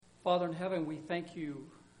Father in heaven, we thank you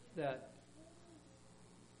that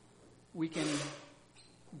we can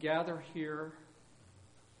gather here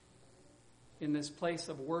in this place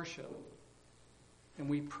of worship, and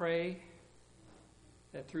we pray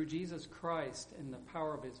that through Jesus Christ and the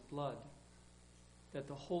power of his blood, that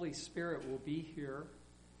the Holy Spirit will be here,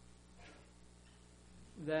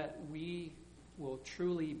 that we will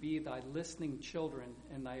truly be thy listening children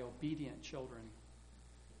and thy obedient children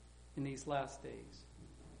in these last days.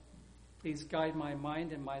 Please guide my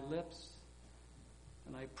mind and my lips,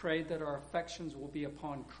 and I pray that our affections will be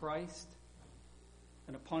upon Christ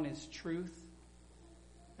and upon his truth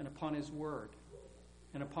and upon his word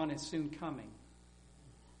and upon his soon coming.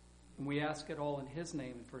 And we ask it all in his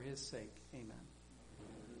name and for his sake. Amen.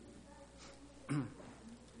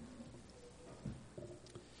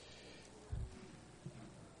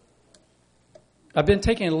 I've been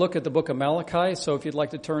taking a look at the book of Malachi, so if you'd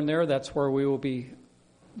like to turn there, that's where we will be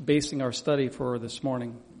basing our study for this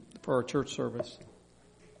morning, for our church service.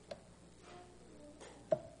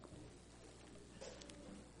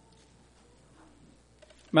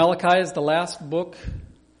 Malachi is the last book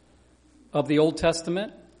of the Old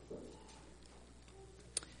Testament.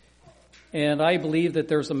 And I believe that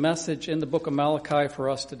there's a message in the book of Malachi for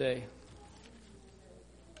us today.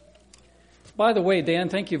 By the way, Dan,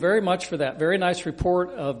 thank you very much for that very nice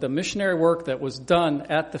report of the missionary work that was done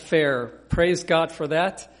at the fair. Praise God for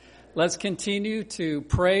that. Let's continue to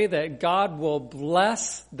pray that God will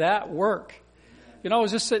bless that work. You know, I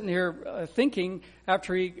was just sitting here thinking,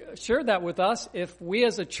 after he shared that with us, if we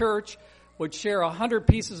as a church would share 100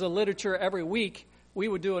 pieces of literature every week, we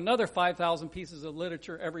would do another 5,000 pieces of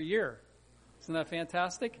literature every year. Isn't that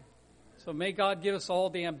fantastic? So may God give us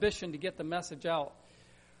all the ambition to get the message out.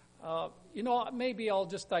 Maybe I'll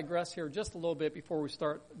just digress here just a little bit before we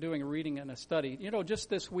start doing a reading and a study. You know, just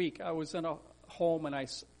this week I was in a home and I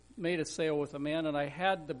made a sale with a man, and I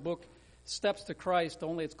had the book Steps to Christ,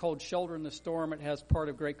 only it's called Shelter in the Storm. It has part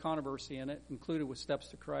of Great Controversy in it, included with Steps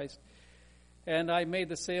to Christ. And I made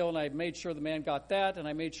the sale, and I made sure the man got that, and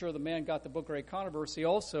I made sure the man got the book Great Controversy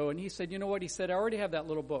also. And he said, you know what? He said, I already have that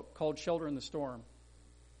little book called Shelter in the Storm.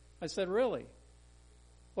 I said, really?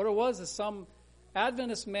 What it was is some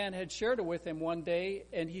Adventist man had shared it with him one day,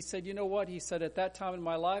 and he said, you know what? He said, at that time in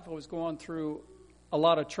my life, I was going through a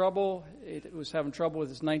lot of trouble. It was having trouble with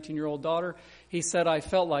his 19-year-old daughter. He said, I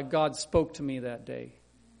felt like God spoke to me that day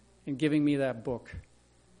in giving me that book.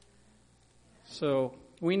 So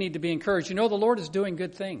we need to be encouraged. You know, the Lord is doing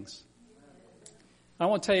good things. I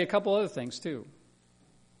want to tell you a couple other things, too,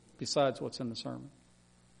 besides what's in the sermon.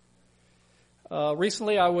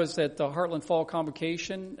 Recently, I was at the Heartland Fall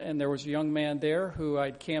Convocation, and there was a young man there who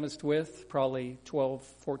I'd canvassed with probably 12,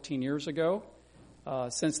 14 years ago.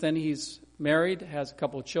 Since then, he's married, has a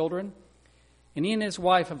couple of children, and he and his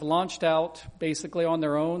wife have launched out basically on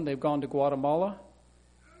their own. They've gone to Guatemala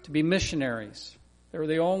to be missionaries. They're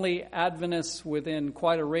the only Adventists within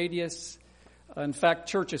quite a radius. In fact,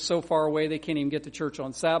 church is so far away they can't even get to church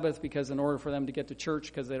on Sabbath, because in order for them to get to church,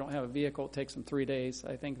 because they don't have a vehicle, it takes them 3 days.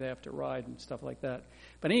 I think they have to ride and stuff like that.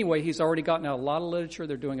 But anyway, he's already gotten out a lot of literature.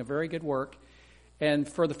 They're doing a very good work. And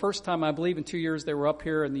for the first time, I believe in 2 years, they were up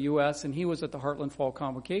here in the U.S., and he was at the Heartland Fall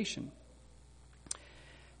Convocation.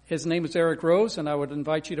 His name is Eric Rose, and I would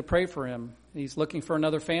invite you to pray for him. He's looking for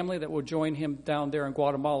another family that will join him down there in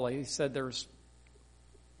Guatemala. He said there's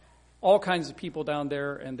all kinds of people down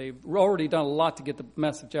there, and they've already done a lot to get the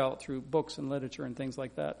message out through books and literature and things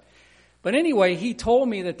like that. But anyway, he told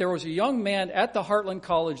me that there was a young man at the Heartland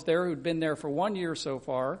College there who'd been there for 1 year so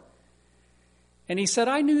far. And he said,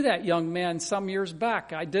 I knew that young man some years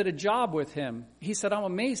back. I did a job with him. He said, I'm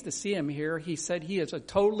amazed to see him here. He said he is a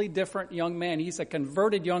totally different young man. He's a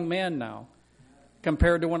converted young man now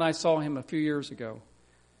compared to when I saw him a few years ago.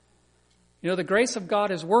 You know, the grace of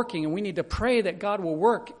God is working, and we need to pray that God will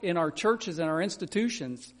work in our churches and our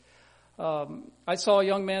institutions. I saw a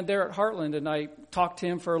young man there at Heartland, and I talked to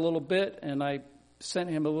him for a little bit, and I sent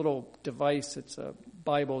him a little device. It's a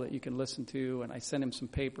Bible that you can listen to, and I sent him some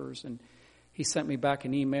papers, and he sent me back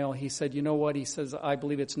an email. He said, you know what? He says, I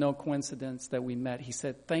believe it's no coincidence that we met. He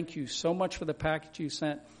said, thank you so much for the package you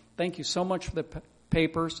sent. Thank you so much for the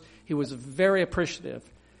papers. He was very appreciative.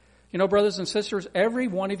 You know, brothers and sisters, every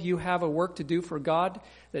one of you have a work to do for God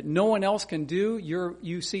that no one else can do.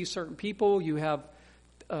 You see certain people, you have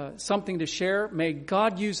something to share. May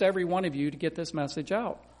God use every one of you to get this message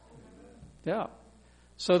out. Yeah.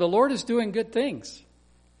 So the Lord is doing good things,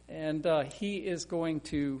 and He is going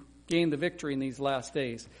to gain the victory in these last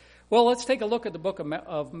days. Well, let's take a look at the book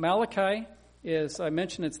of Malachi. As I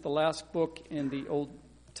mentioned, it's the last book in the Old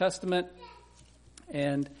Testament,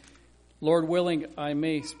 and Lord willing, I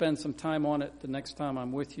may spend some time on it the next time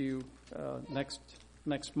I'm with you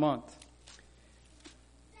next month.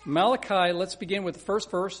 Malachi, let's begin with the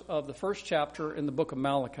first verse of the first chapter in the book of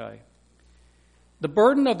Malachi. The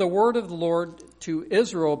burden of the word of the Lord to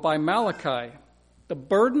Israel by Malachi. The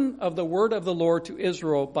burden of the word of the Lord to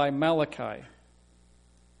Israel by Malachi.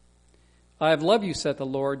 I have loved you, saith the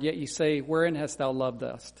Lord, yet ye say, wherein hast thou loved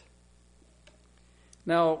us?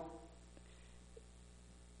 Now,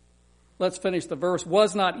 let's finish the verse.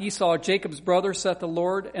 Was not Esau Jacob's brother, saith the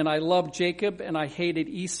Lord, and I loved Jacob, and I hated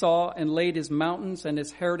Esau, and laid his mountains and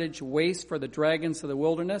his heritage waste for the dragons of the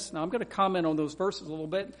wilderness. Now, I'm going to comment on those verses a little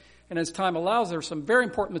bit, and as time allows, there's some very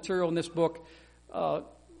important material in this book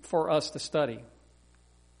for us to study.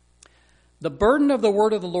 The burden of the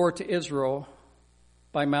word of the Lord to Israel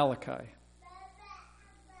by Malachi.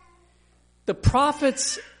 The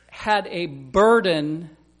prophets had a burden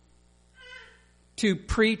to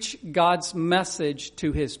preach God's message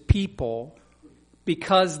to his people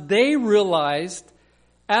because they realized,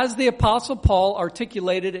 as the Apostle Paul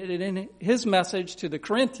articulated it in his message to the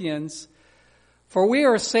Corinthians, for we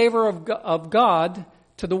are a savor of God.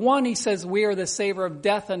 To the one he says, we are the savor of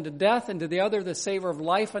death unto death, and to the other the savor of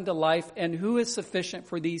life unto life, and who is sufficient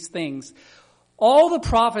for these things? All the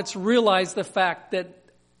prophets realized the fact that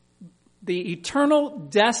the eternal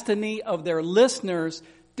destiny of their listeners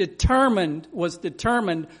was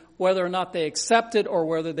determined whether or not they accepted or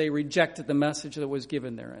whether they rejected the message that was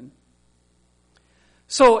given therein.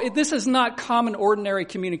 So this is not common, ordinary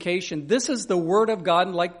communication. This is the word of God,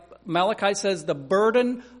 and like Malachi says, the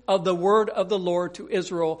burden of the word of the Lord to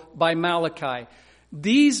Israel by Malachi.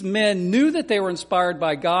 These men knew that they were inspired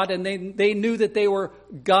by God, and they knew that they were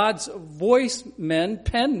God's voice men,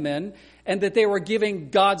 pen men, and that they were giving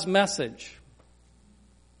God's message.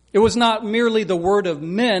 It was not merely the word of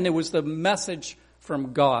men, it was the message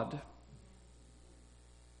from God.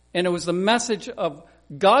 And it was the message of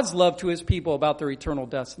God's love to his people about their eternal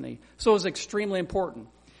destiny. So it was extremely important.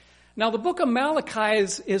 Now, the book of Malachi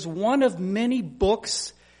is one of many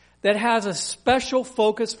books that has a special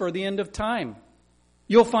focus for the end of time.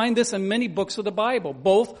 You'll find this in many books of the Bible,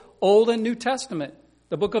 both Old and New Testament.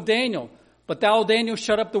 The book of Daniel. But thou, Daniel,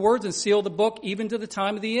 shut up the words and seal the book even to the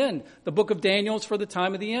time of the end. The book of Daniel is for the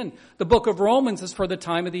time of the end. The book of Romans is for the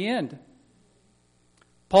time of the end.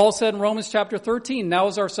 Paul said in Romans chapter 13, now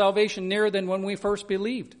is our salvation nearer than when we first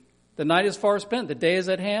believed. The night is far spent, the day is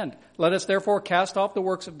at hand. Let us therefore cast off the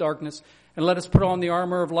works of darkness, and let us put on the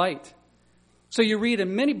armor of light. So you read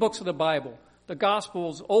in many books of the Bible, the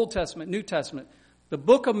Gospels, Old Testament, New Testament, the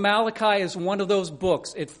book of Malachi is one of those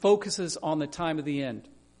books. It focuses on the time of the end.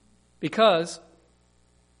 Because,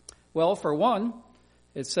 well, for one,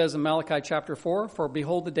 it says in Malachi chapter 4, for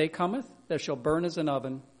behold, the day cometh that shall burn as an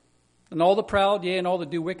oven, and all the proud, yea, and all that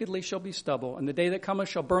do wickedly shall be stubble, and the day that cometh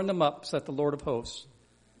shall burn them up, saith the Lord of hosts.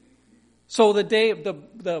 So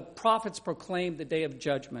the prophets proclaimed the day of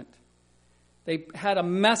judgment. They had a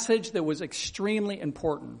message that was extremely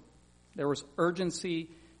important. There was urgency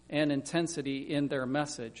and intensity in their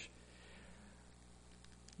message.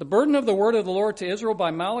 The burden of the word of the Lord to Israel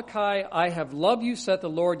by Malachi, I have loved you, saith the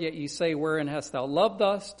Lord, yet ye say, wherein hast thou loved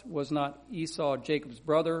us? Was not Esau Jacob's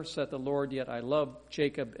brother, saith the Lord, yet I loved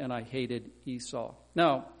Jacob and I hated Esau.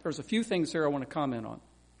 Now, there's a few things here I want to comment on.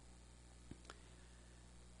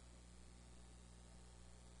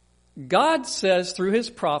 God says through his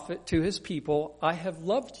prophet to his people, I have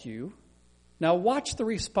loved you. Now watch the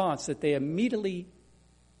response that they immediately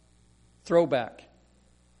throw back.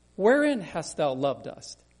 Wherein hast thou loved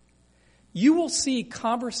us? You will see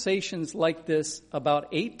conversations like this about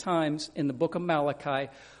 8 times in the book of Malachi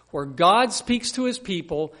where God speaks to his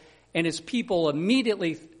people and his people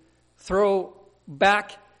immediately throw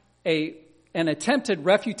back an attempted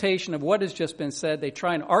refutation of what has just been said. They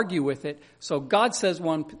try and argue with it. So God says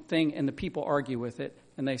one thing and the people argue with it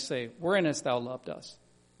and they say, wherein hast thou loved us?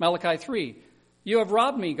 Malachi 3, you have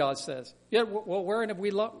robbed me, God says. Yeah, well, wherein have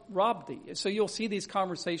we robbed thee? So you'll see these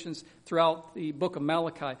conversations throughout the book of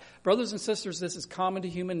Malachi. Brothers and sisters, this is common to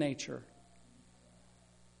human nature.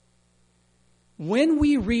 When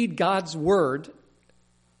we read God's word,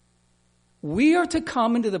 we are to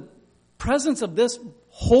come into the presence of this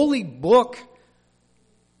holy book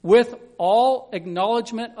with all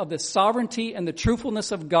acknowledgement of the sovereignty and the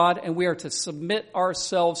truthfulness of God, and we are to submit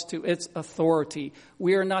ourselves to its authority.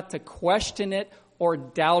 We are not to question it or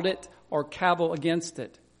doubt it or cavil against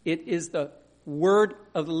it. It is the word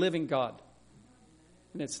of the living God.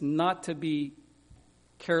 And it's not to be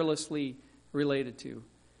carelessly related to.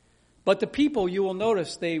 But the people, you will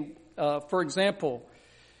notice, for example,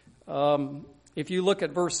 if you look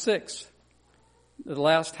at verse 6, the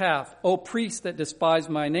last half, O priests that despise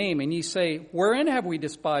my name, and ye say, wherein have we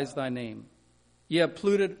despised thy name? Ye have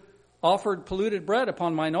offered polluted bread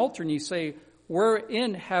upon mine altar, and ye say,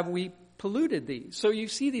 wherein have we polluted thee? So you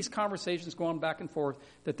see these conversations going back and forth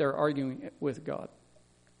that they're arguing with God.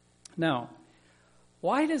 Now,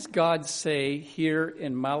 why does God say here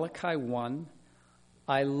in Malachi 1,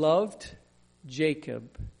 I loved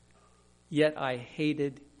Jacob, yet I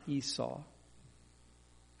hated Esau?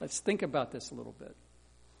 Let's think about this a little bit.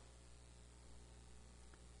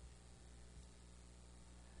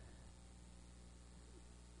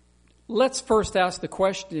 Let's first ask the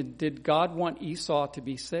question, did God want Esau to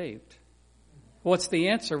be saved? What's the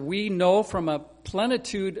answer? We know from a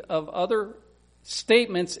plenitude of other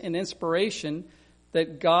statements and inspiration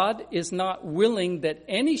that God is not willing that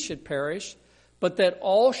any should perish, but that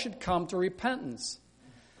all should come to repentance.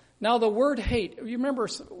 Now, the word hate, you remember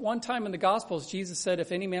one time in the Gospels, Jesus said,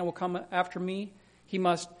 if any man will come after me, he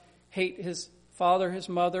must hate his father, his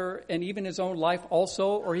mother, and even his own life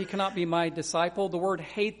also, or he cannot be my disciple. The word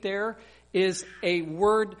hate there is a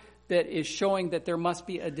word that is showing that there must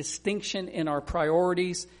be a distinction in our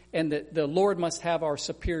priorities and that the Lord must have our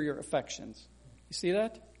superior affections. You see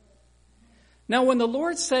that? Now, when the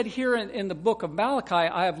Lord said here in the book of Malachi,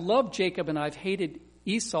 I have loved Jacob and I've hated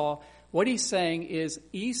Esau, what he's saying is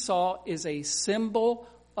Esau is a symbol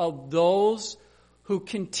of those who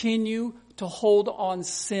continue to hold on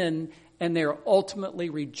sin and they're ultimately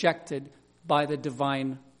rejected by the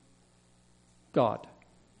divine God.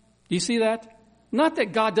 Do you see that? Not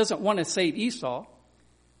that God doesn't want to save Esau.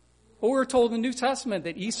 Well, we're told in the New Testament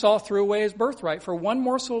that Esau threw away his birthright. For one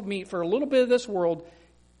morsel of meat, for a little bit of this world,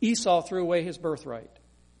 Esau threw away his birthright.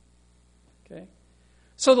 Okay?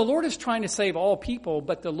 So the Lord is trying to save all people,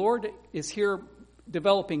 but the Lord is here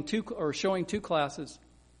developing showing two classes.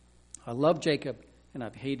 I love Jacob and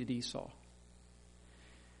I've hated Esau.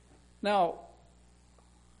 Now,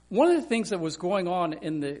 one of the things that was going on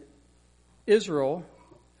in Israel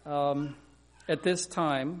at this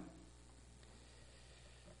time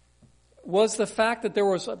was the fact that there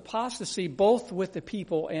was apostasy both with the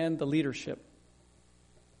people and the leadership.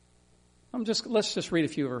 Let's just read a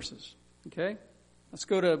few verses, okay? Let's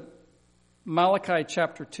go to Malachi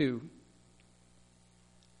chapter 2.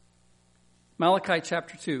 Malachi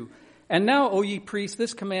chapter 2. And now, O ye priests,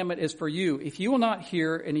 this commandment is for you. If you will not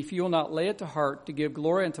hear, and if you will not lay it to heart to give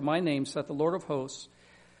glory unto my name, saith the Lord of hosts,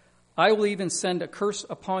 I will even send a curse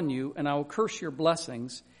upon you, and I will curse your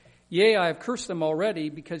blessings. Yea, I have cursed them already,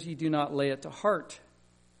 because ye do not lay it to heart.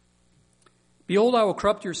 Behold, I will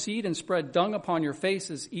corrupt your seed and spread dung upon your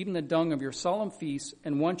faces, even the dung of your solemn feasts,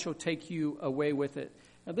 and one shall take you away with it.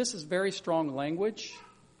 Now, this is very strong language.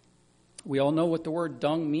 We all know what the word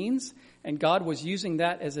dung means, and God was using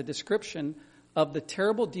that as a description of the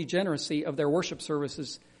terrible degeneracy of their worship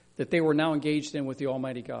services that they were now engaged in with the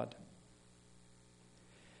Almighty God.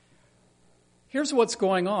 Here's what's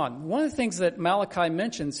going on. One of the things that Malachi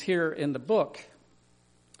mentions here in the book,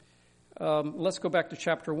 let's go back to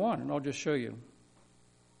chapter 1, and I'll just show you.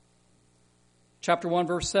 Chapter 1,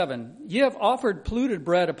 verse 7. Ye have offered polluted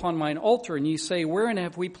bread upon mine altar, and ye say, wherein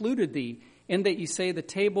have we polluted thee? In that ye say, the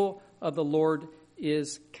table of the Lord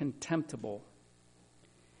is contemptible.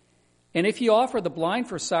 And if ye offer the blind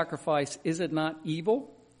for sacrifice, is it not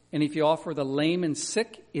evil? And if ye offer the lame and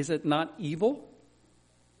sick, is it not evil?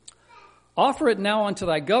 Offer it now unto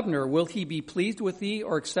thy governor. Will he be pleased with thee,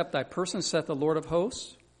 or accept thy person, saith the Lord of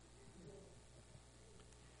hosts?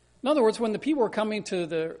 In other words, when the people were coming to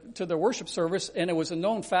the worship service, and it was a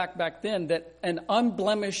known fact back then that an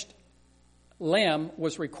unblemished lamb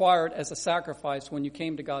was required as a sacrifice when you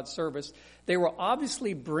came to God's service, they were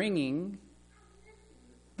obviously bringing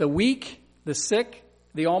the weak, the sick,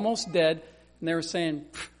 the almost dead, and they were saying,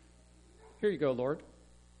 here you go, Lord.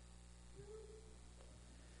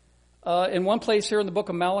 In one place here in the book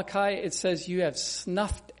of Malachi, it says you have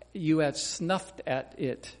snuffed at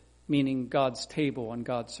it, meaning God's table and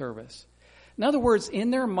God's service. In other words,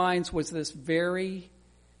 in their minds was this very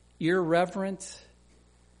irreverent,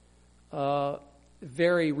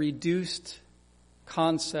 very reduced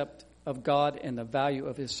concept of God and the value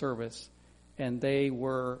of his service, and they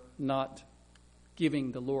were not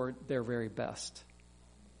giving the Lord their very best.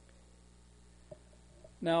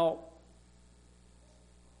 Now,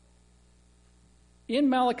 in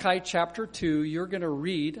Malachi chapter 2, you're going to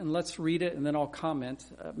read, and let's read it and then I'll comment.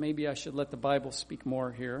 Maybe I should let the Bible speak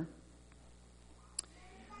more here.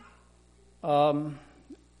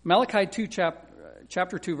 Malachi 2,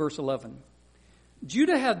 chapter 2, verse 11.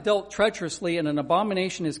 Judah hath dealt treacherously, and an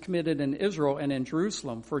abomination is committed in Israel and in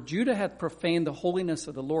Jerusalem. For Judah hath profaned the holiness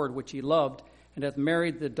of the Lord, which he loved, and hath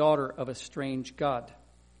married the daughter of a strange god.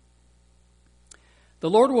 The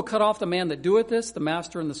Lord will cut off the man that doeth this, the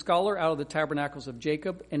master and the scholar, out of the tabernacles of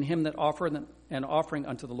Jacob, and him that offereth an offering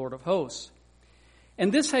unto the Lord of hosts.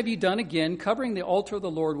 And this have ye done again, covering the altar of the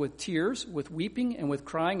Lord with tears, with weeping, and with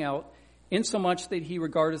crying out, insomuch that he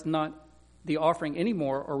regardeth not the offering any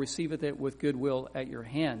more, or receiveth it with good will at your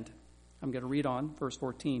hand. I'm going to read on, verse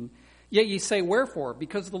 14. Yet ye say, wherefore?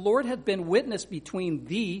 Because the Lord hath been witness between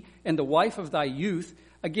thee and the wife of thy youth,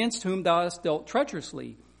 against whom thou hast dealt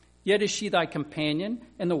treacherously. Yet is she thy companion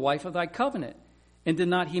and the wife of thy covenant. And did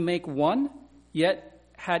not he make one? Yet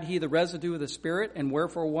had he the residue of the Spirit, and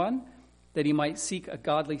wherefore one? That he might seek a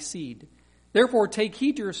godly seed. Therefore take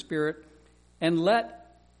heed to your spirit, and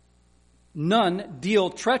let none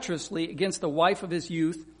deal treacherously against the wife of his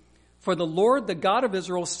youth. For the Lord, the God of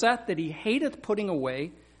Israel, saith that he hateth putting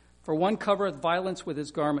away. For one covereth violence with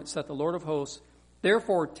his garment, saith the Lord of hosts.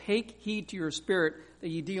 Therefore take heed to your spirit, that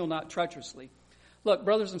ye deal not treacherously. Look,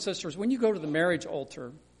 brothers and sisters, when you go to the marriage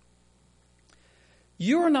altar,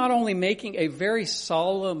 you are not only making a very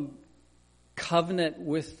solemn covenant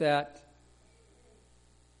with that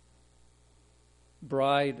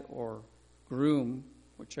bride or groom,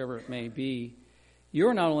 whichever it may be,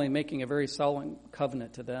 you're not only making a very solemn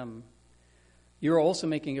covenant to them, you're also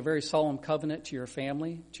making a very solemn covenant to your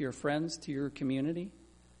family, to your friends, to your community.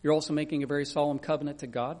 You're also making a very solemn covenant to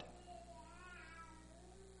God.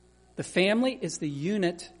 The family is the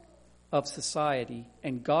unit of society,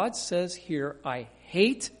 and God says here, I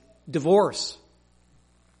hate divorce.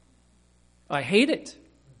 I hate it.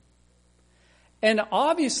 And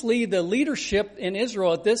obviously the leadership in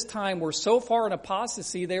Israel at this time were so far in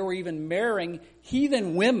apostasy, they were even marrying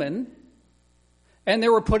heathen women, and they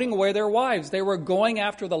were putting away their wives. They were going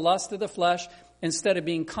after the lust of the flesh instead of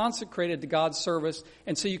being consecrated to God's service.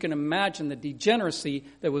 And so you can imagine the degeneracy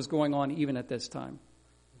that was going on even at this time.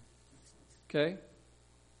 Okay?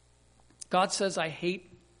 God says, I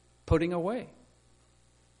hate putting away.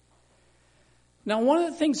 Now, one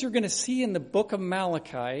of the things you're going to see in the book of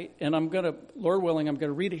Malachi, and Lord willing, I'm going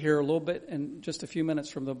to read it here a little bit in just a few minutes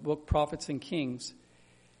from the book Prophets and Kings.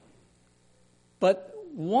 But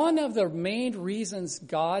one of the main reasons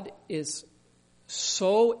God is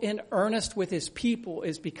so in earnest with his people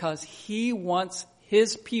is because he wants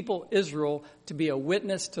his people, Israel, to be a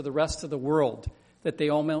witness to the rest of the world, that they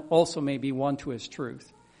also may be won to his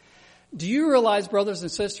truth. Do you realize, brothers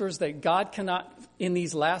and sisters, that God cannot, in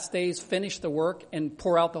these last days, finish the work and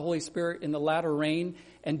pour out the Holy Spirit in the latter rain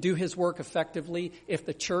and do his work effectively if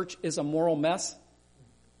the church is a moral mess?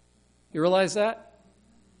 You realize that?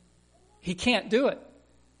 He can't do it.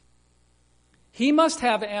 He must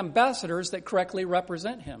have ambassadors that correctly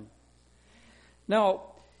represent him. Now,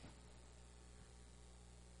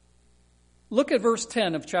 look at verse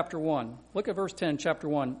 10 of chapter 1. Look at verse 10, chapter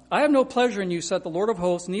 1. I have no pleasure in you, saith the Lord of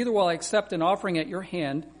hosts, neither will I accept an offering at your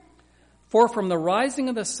hand. For from the rising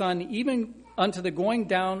of the sun, even unto the going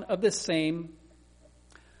down of the same,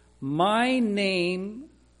 my name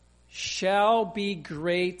shall be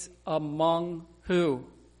great among who?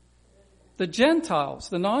 The Gentiles,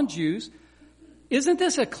 the non-Jews. Isn't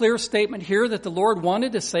this a clear statement here that the Lord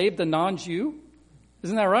wanted to save the non-Jew?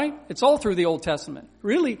 Isn't that right? It's all through the Old Testament.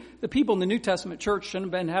 Really, the people in the New Testament church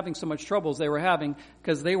shouldn't have been having so much trouble as they were having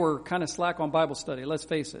because they were kind of slack on Bible study. Let's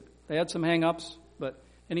face it. They had some hang-ups, but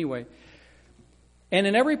anyway. And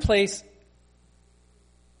in every place,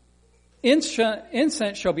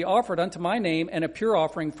 incense shall be offered unto my name, and a pure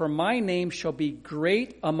offering, for my name shall be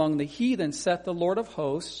great among the heathen, saith the Lord of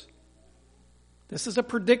hosts. This is a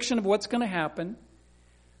prediction of what's going to happen.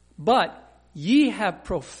 But ye have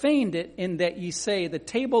profaned it, in that ye say, the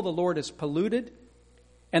table of the Lord is polluted,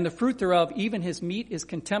 and the fruit thereof, even his meat, is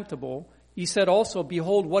contemptible. Ye said also,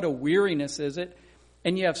 behold, what a weariness is it,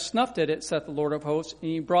 and ye have snuffed at it, saith the Lord of hosts,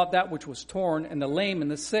 and ye brought that which was torn, and the lame,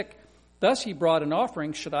 and the sick. Thus ye brought an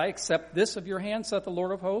offering. Should I accept this of your hand, saith the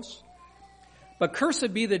Lord of hosts? But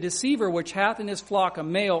cursed be the deceiver which hath in his flock a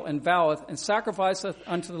male, and voweth, and sacrificeth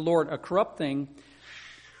unto the Lord a corrupt thing.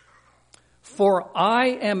 For I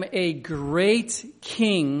am a great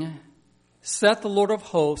king, saith the Lord of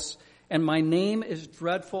hosts, and my name is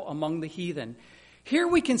dreadful among the heathen. Here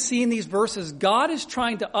we can see in these verses, God is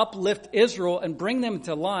trying to uplift Israel and bring them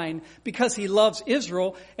to line because he loves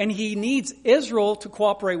Israel, and he needs Israel to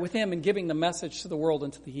cooperate with him in giving the message to the world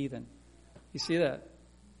and to the heathen. You see that?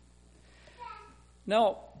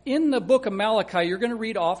 Now, in the book of Malachi, you're going to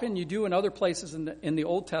read often, you do in other places in the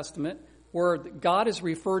Old Testament, where God is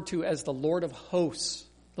referred to as the Lord of hosts.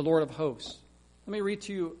 The Lord of hosts. Let me read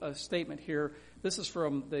to you a statement here. This is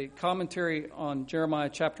from the commentary on Jeremiah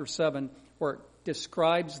chapter 7, where it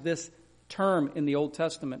describes this term in the Old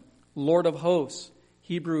Testament, Lord of hosts,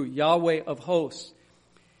 Hebrew Yahweh of hosts.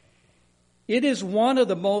 It is one of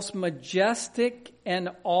the most majestic and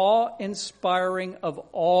awe-inspiring of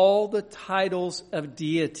all the titles of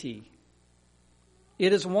deity.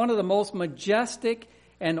 It is one of the most majestic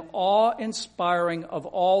and awe-inspiring of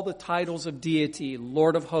all the titles of deity,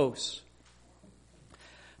 Lord of hosts.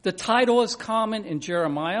 The title is common in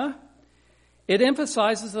Jeremiah. It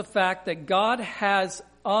emphasizes the fact that God has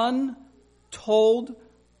untold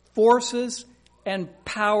forces and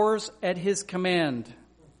powers at His command.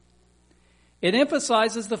 It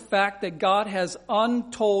emphasizes the fact that God has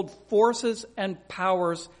untold forces and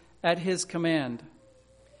powers at His command.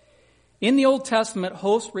 In the Old Testament,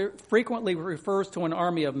 host frequently refers to an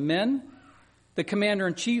army of men. The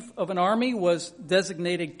commander-in-chief of an army was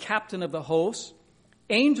designated captain of the host.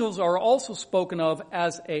 Angels are also spoken of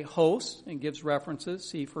as a host, and gives references.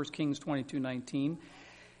 See 1 Kings 22:19.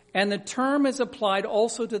 And the term is applied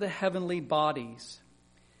also to the heavenly bodies.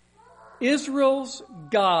 Israel's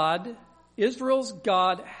God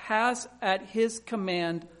has at His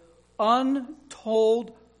command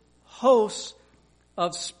untold hosts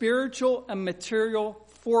of spiritual and material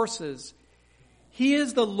forces. He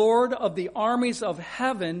is the Lord of the armies of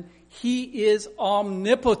heaven. He is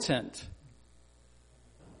omnipotent.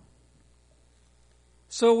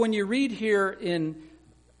 So when you read here in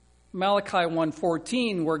Malachi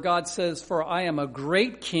 1:14, where God says, "For I am a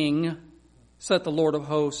great king, saith the Lord of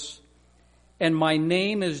hosts, and my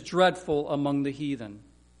name is dreadful among the heathen."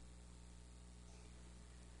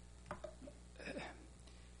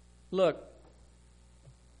 Look,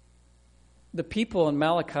 the people in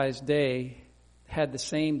Malachi's day had the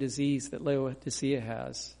same disease that Laodicea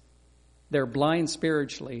has. They're blind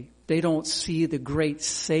spiritually. They don't see the great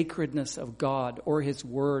sacredness of God or His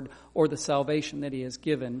Word or the salvation that He has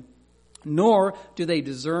given, nor do they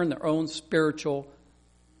discern their own spiritual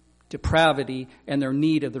depravity and their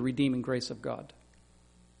need of the redeeming grace of God.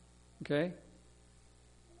 Okay?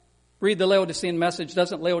 Read the Laodicean message.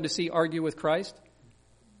 Doesn't Laodicea argue with Christ?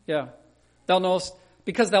 Yeah. Thou knowest,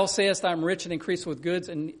 because thou sayest, I am rich and increased with goods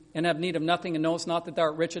and have need of nothing, and knowest not that thou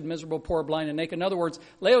art wretched, miserable, poor, blind, and naked. In other words,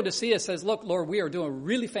 Laodicea says, look, Lord, we are doing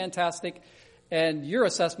really fantastic, and your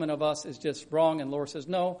assessment of us is just wrong. And Lord says,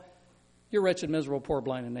 no, you're wretched, miserable, poor,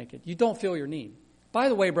 blind, and naked. You don't feel your need. By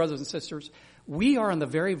the way, brothers and sisters, we are on the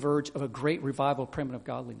very verge of a great revival of primitive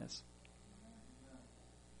godliness.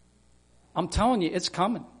 I'm telling you, it's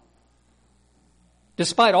coming.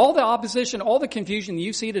 Despite all the opposition, all the confusion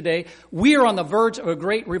you see today, we are on the verge of a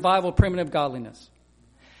great revival of primitive godliness.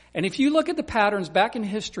 And if you look at the patterns back in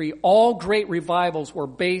history, all great revivals were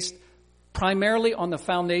based primarily on the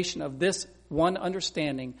foundation of this one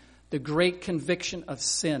understanding, the great conviction of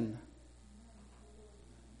sin.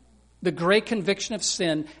 The great conviction of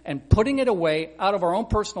sin and putting it away out of our own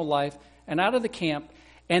personal life and out of the camp,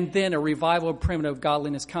 and then a revival of primitive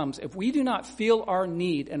godliness comes. If we do not feel our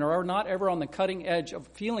need and are not ever on the cutting edge of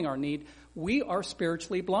feeling our need, we are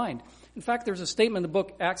spiritually blind. In fact, there's a statement in the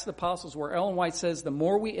book Acts of the Apostles where Ellen White says, the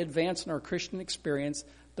more we advance in our Christian experience,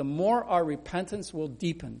 the more our repentance will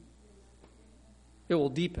deepen. It will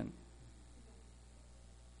deepen.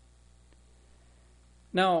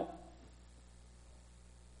 Now,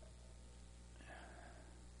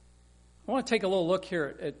 I want to take a little look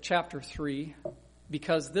here at chapter 3,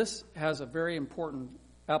 because this has a very important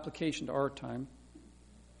application to our time.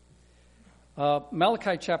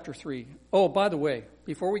 Malachi chapter 3. Oh, by the way,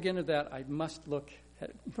 before we get into that, I must look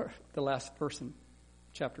at the last person,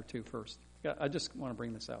 chapter 2 first. I just want to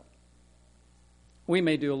bring this out. We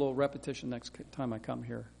may do a little repetition next time I come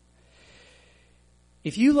here.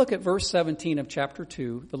 If you look at verse 17 of chapter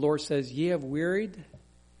 2, the Lord says, ye have wearied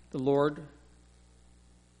the Lord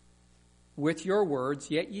with your words,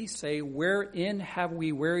 yet ye say, wherein have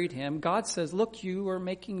we wearied him? God says, look, you are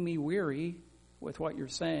making me weary with what you're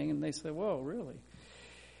saying. And they say, whoa, really?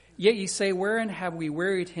 Yet ye say, wherein have we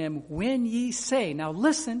wearied him? When ye say, now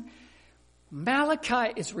listen,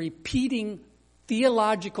 Malachi is repeating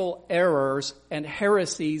theological errors and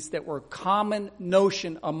heresies that were common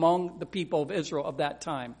notion among the people of Israel of that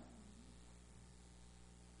time.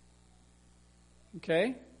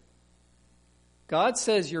 Okay? God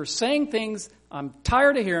says, you're saying things, I'm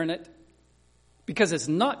tired of hearing it, because it's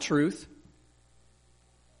not truth.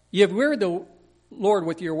 Ye have wearied the Lord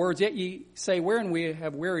with your words, yet ye say, wherein we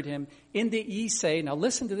have wearied him, in that ye say, now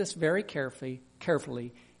listen to this very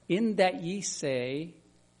carefully, in that ye say,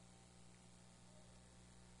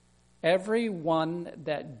 every one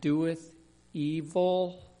that doeth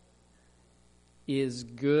evil is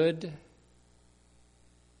good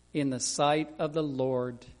in the sight of the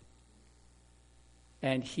Lord,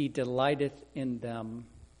 and he delighteth in them?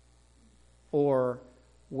 Or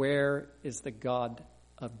where is the God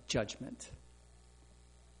of judgment?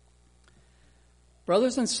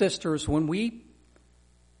 Brothers and sisters, when we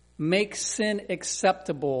make sin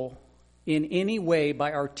acceptable in any way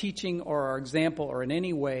by our teaching or our example or in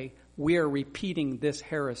any way, we are repeating this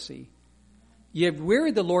heresy. Ye have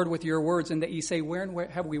wearied the Lord with your words, and that ye say, where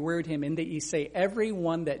have we wearied him? And that ye say, every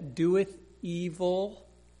one that doeth evil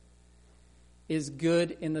is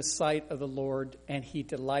good in the sight of the Lord, and he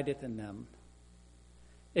delighteth in them.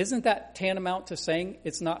 Isn't that tantamount to saying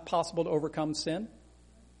it's not possible to overcome sin?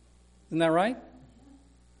 Isn't that right?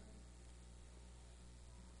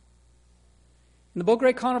 In the book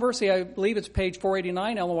Great Controversy, I believe it's page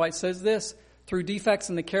 489, Ellen White says this: through defects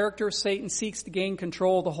in the character, Satan seeks to gain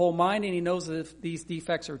control of the whole mind, and he knows that if these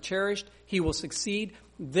defects are cherished, he will succeed.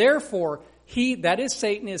 Therefore, he, that is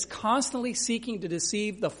Satan, is constantly seeking to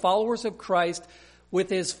deceive the followers of Christ with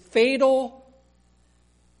his fatal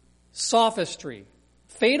sophistry.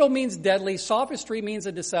 Fatal means deadly. Sophistry means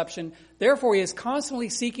a deception. Therefore, he is constantly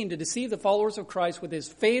seeking to deceive the followers of Christ with his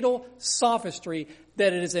fatal sophistry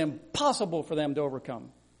that it is impossible for them to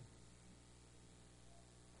overcome.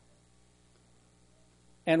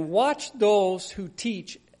 And watch those who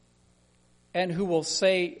teach and who will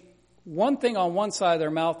say one thing on one side of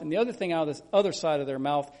their mouth and the other thing out of the other side of their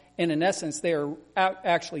mouth. And in essence, they are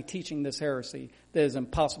actually teaching this heresy that is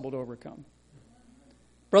impossible to overcome.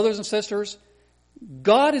 Brothers and sisters,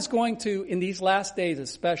 God is going to, in these last days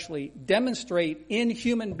especially, demonstrate in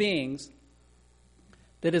human beings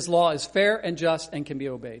that his law is fair and just and can be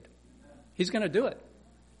obeyed. He's going to do it.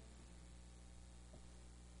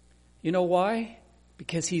 You know why?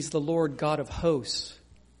 Because he's the Lord God of hosts.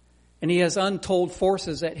 And he has untold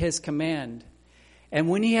forces at his command. And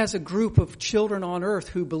when he has a group of children on earth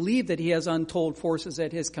who believe that he has untold forces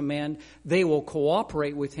at his command, they will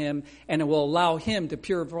cooperate with him, and it will allow him to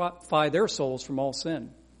purify their souls from all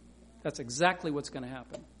sin. That's exactly what's going to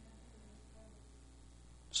happen.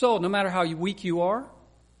 So, no matter how weak you are,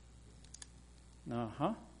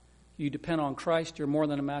 you depend on Christ, you're more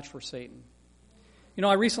than a match for Satan. You know,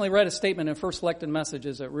 I recently read a statement in First Selected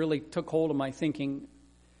Messages that really took hold of my thinking.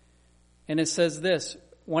 And it says this,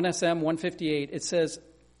 1SM 158, it says,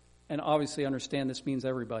 and obviously understand this means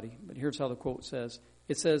everybody, but here's how the quote says.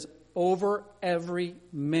 It says, over every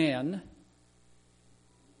man,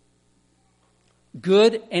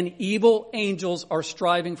 good and evil angels are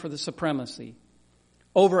striving for the supremacy.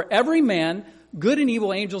 Over every man, good and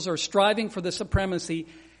evil angels are striving for the supremacy,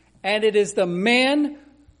 and it is the man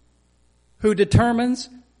who determines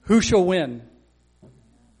who shall win.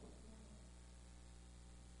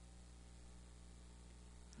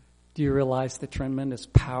 Do you realize the tremendous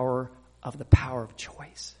power of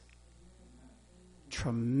choice?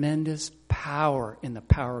 Tremendous power in the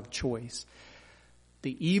power of choice.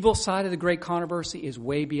 The evil side of the great controversy is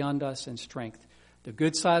way beyond us in strength. The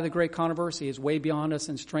good side of the great controversy is way beyond us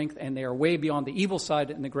in strength, and they are way beyond the evil side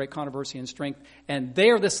in the great controversy in strength. And they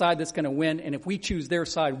are the side that's going to win, and if we choose their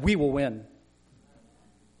side, we will win.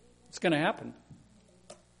 It's going to happen.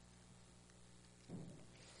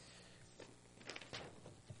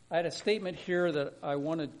 I had a statement here that I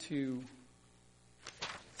wanted to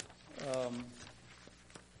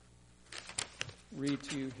read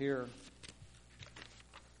to you here.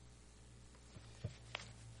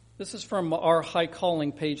 This is from our High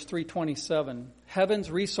Calling, page 327.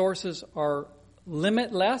 Heaven's resources are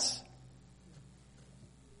limitless.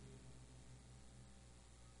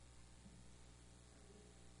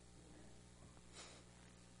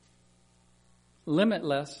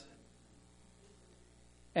 Limitless.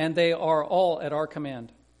 And they are all at our command.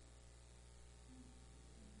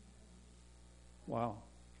 Wow.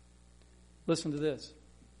 Listen to this.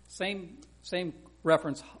 Same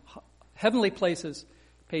reference. Heavenly Places,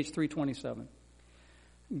 page 327.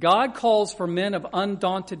 God calls for men of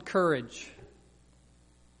undaunted courage.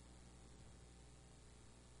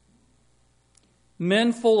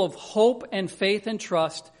 Men full of hope and faith and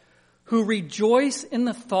trust, who rejoice in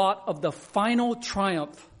the thought of the final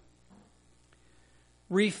triumph,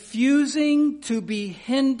 refusing to be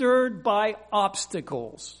hindered by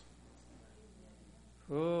obstacles.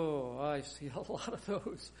 Oh, I see a lot of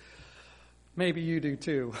those. Maybe you do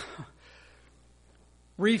too.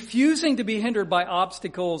 Refusing to be hindered by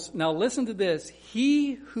obstacles. Now listen to this.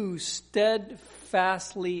 He who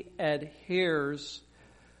steadfastly adheres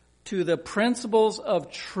to the principles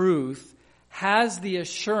of truth has the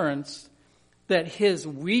assurance that his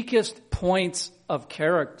weakest points of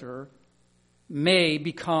character may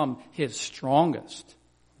become his strongest.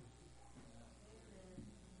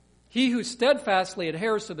 He who steadfastly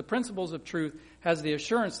adheres to the principles of truth has the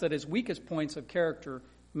assurance that his weakest points of character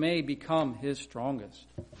may become his strongest.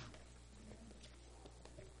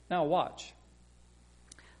 Now watch.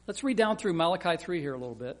 Let's read down through Malachi 3 here a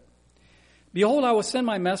little bit. Behold, I will send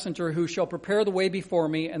my messenger who shall prepare the way before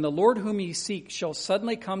me, and the Lord whom ye seek shall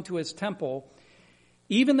suddenly come to his temple,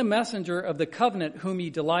 even the messenger of the covenant whom ye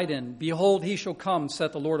delight in. Behold, he shall come,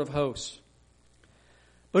 saith the Lord of hosts.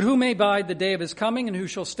 But who may bide the day of his coming, and who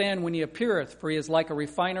shall stand when he appeareth? For he is like a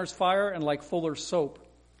refiner's fire, and like fuller's soap.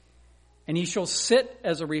 And he shall sit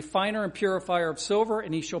as a refiner and purifier of silver,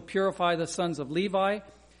 and he shall purify the sons of Levi,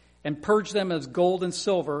 and purge them as gold and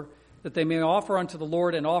silver, that they may offer unto the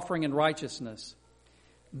Lord an offering in righteousness.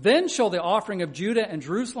 Then shall the offering of Judah and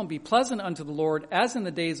Jerusalem be pleasant unto the Lord, as in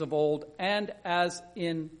the days of old, and as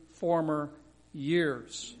in former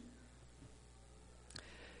years.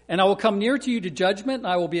 And I will come near to you to judgment, and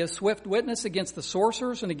I will be a swift witness against the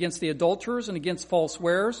sorcerers, and against the adulterers, and against false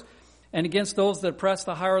swearers, and against those that oppress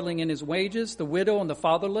the hireling in his wages, the widow and the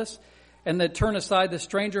fatherless, and that turn aside the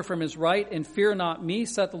stranger from his right, and fear not me,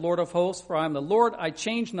 saith the Lord of hosts, for I am the Lord, I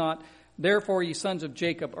change not, therefore ye sons of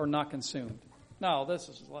Jacob are not consumed. Now, this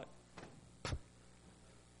is like,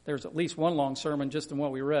 there's at least one long sermon just in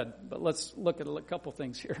what we read, but let's look at a couple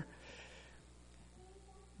things here.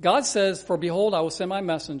 God says, for behold, I will send my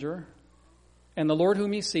messenger, and the Lord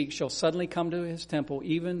whom ye seek shall suddenly come to his temple,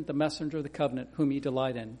 even the messenger of the covenant whom ye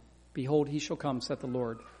delight in. Behold, he shall come, saith the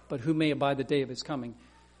Lord, but who may abide the day of his coming?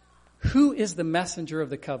 Who is the messenger of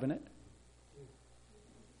the covenant?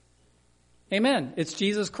 Amen. It's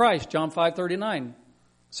Jesus Christ, John 5:39.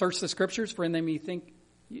 Search the scriptures, for in them you think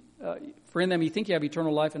you have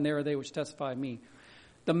eternal life, and there are they which testify of me.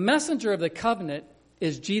 The messenger of the covenant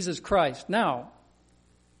is Jesus Christ. Now,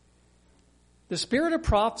 the spirit of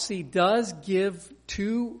prophecy does give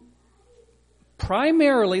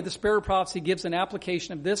primarily the spirit of prophecy gives an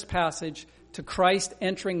application of this passage to Christ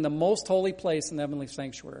entering the most holy place in the heavenly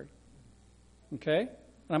sanctuary. Okay? And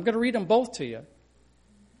I'm going to read them both to you.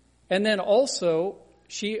 And then also,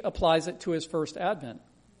 she applies it to his first advent.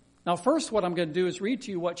 Now, first, what I'm going to do is read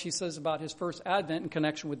to you what she says about his first advent in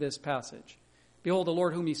connection with this passage. Behold, the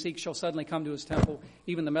Lord whom ye seek shall suddenly come to his temple,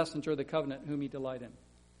 even the messenger of the covenant whom ye delight in.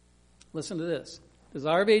 Listen to this.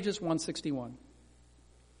 Desire of Ages 161.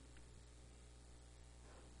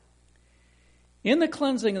 In the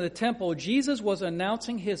cleansing of the temple, Jesus was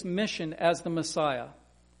announcing his mission as the Messiah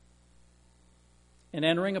and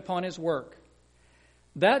entering upon his work.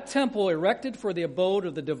 That temple, erected for the abode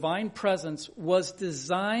of the divine presence, was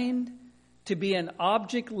designed to be an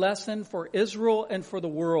object lesson for Israel and for the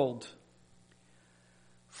world.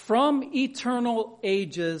 From eternal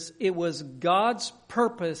ages, it was God's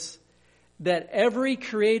purpose that every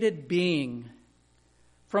created being,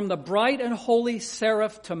 from the bright and holy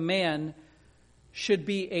seraph to man, should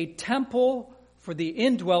be a temple for the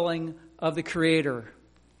indwelling of the Creator.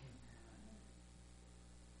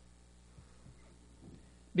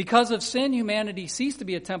 Because of sin, humanity ceased to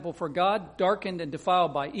be a temple for God, darkened and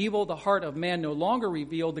defiled by evil. The heart of man no longer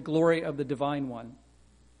revealed the glory of the Divine One.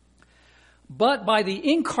 But by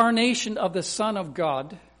the incarnation of the Son of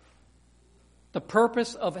God, the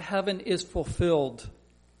purpose of heaven is fulfilled.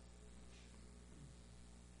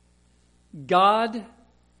 God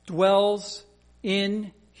dwells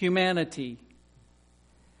in humanity.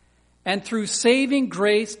 And through saving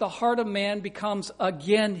grace, the heart of man becomes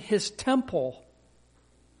again his temple.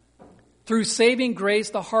 Through saving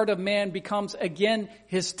grace, the heart of man becomes again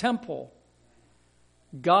his temple.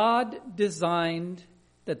 God designed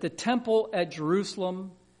that the temple at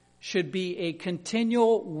Jerusalem should be a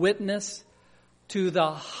continual witness to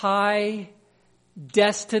the high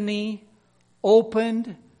destiny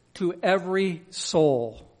opened to every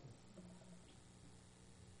soul.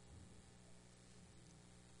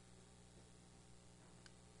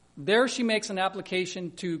 There she makes an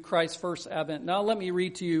application to Christ's first advent. Now let me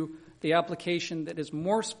read to you the application that is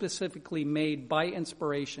more specifically made by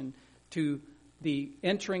inspiration to the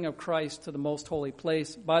entering of Christ to the most holy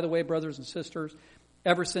place. By the way, brothers and sisters,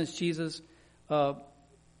 ever since Jesus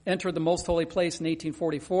entered the most holy place in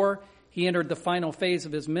 1844, he entered the final phase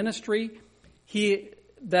of his ministry.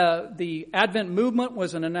 The Advent movement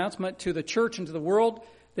was an announcement to the church and to the world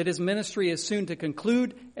that his ministry is soon to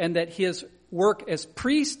conclude and that his work as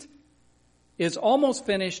priest is almost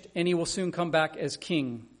finished and he will soon come back as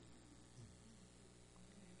king.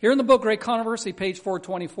 Here in the book, Great Controversy, page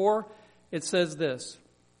 424, it says this.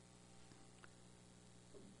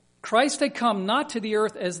 Christ had come not to the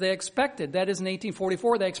earth as they expected. That is, in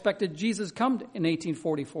 1844, they expected Jesus come in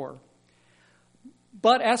 1844.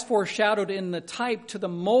 But as foreshadowed in the type, to the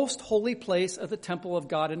most holy place of the temple of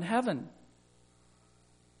God in heaven.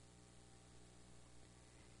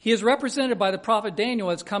 He is represented by the prophet Daniel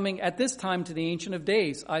as coming at this time to the Ancient of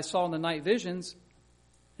Days. I saw in the night visions,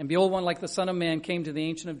 and behold, one like the Son of Man came to the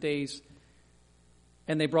Ancient of Days,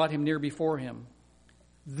 and they brought him near before him.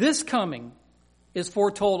 This coming is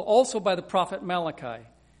foretold also by the prophet Malachi.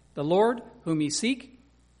 The Lord, whom ye seek,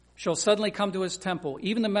 shall suddenly come to his temple,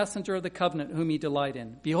 even the messenger of the covenant whom ye delight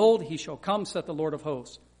in. Behold, he shall come, saith the Lord of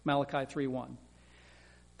hosts. Malachi 3:1.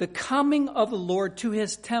 The coming of the Lord to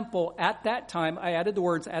his temple at that time, I added the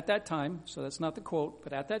words at that time, so that's not the quote,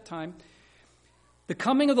 but at that time, the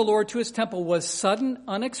coming of the Lord to his temple was sudden,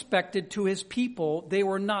 unexpected to his people. They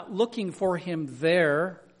were not looking for him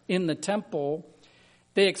there in the temple.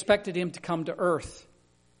 They expected him to come to earth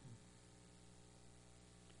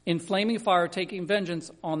in flaming fire, taking vengeance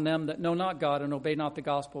on them that know not God and obey not the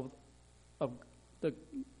gospel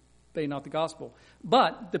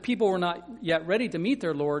But the people were not yet ready to meet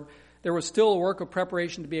their Lord. There was still a work of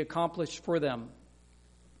preparation to be accomplished for them.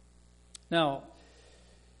 Now,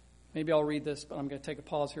 maybe I'll read this, but I'm going to take a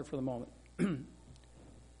pause here for the moment.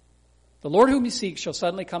 The Lord whom you seek shall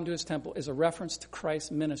suddenly come to his temple is a reference to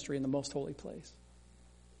Christ's ministry in the most holy place.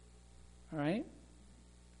 All right?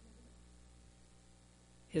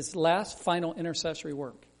 His last final intercessory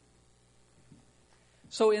work.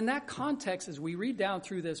 So in that context, as we read down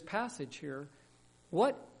through this passage here,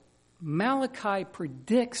 what Malachi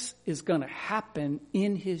predicts is going to happen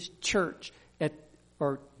in his church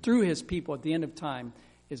or through his people at the end of time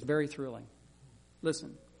is very thrilling.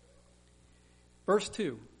 Listen. Verse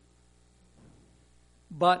 2.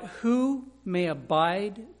 But who may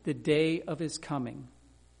abide the day of his coming?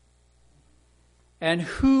 And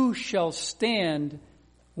who shall stand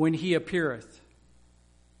when he appeareth?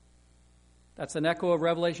 That's an echo of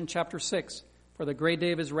Revelation chapter 6. For the great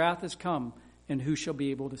day of his wrath is come, and who shall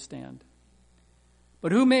be able to stand?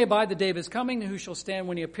 But who may abide the day of his coming, and who shall stand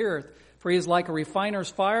when he appeareth? For he is like a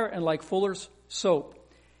refiner's fire, and like fuller's soap.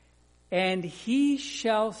 And he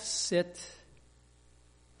shall sit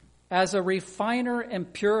as a refiner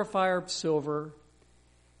and purifier of silver,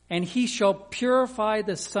 and he shall purify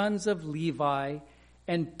the sons of Levi,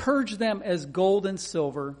 and purge them as gold and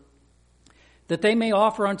silver, that they may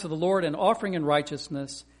offer unto the Lord an offering in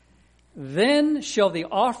righteousness. Then shall the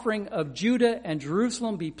offering of Judah and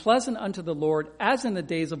Jerusalem be pleasant unto the Lord, as in the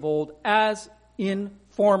days of old, as in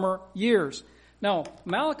former years. Now,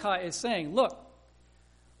 Malachi is saying, look,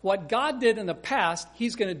 what God did in the past,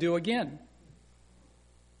 he's going to do again.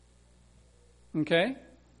 Okay?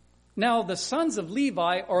 Now, the sons of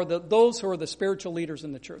Levi are those who are the spiritual leaders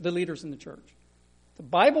in the church, the leaders in the church. The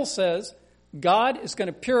Bible says God is going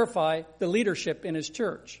to purify the leadership in his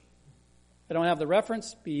church. I don't have the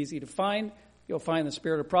reference. Be easy to find. You'll find the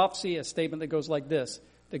Spirit of Prophecy, a statement that goes like this.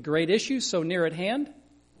 The great issue so near at hand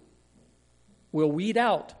will weed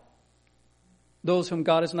out those whom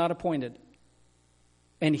God has not appointed.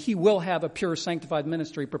 And he will have a pure, sanctified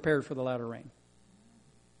ministry prepared for the latter rain.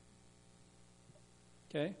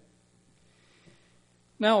 Okay?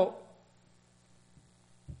 Now,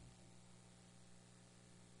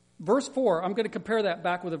 verse 4, I'm going to compare that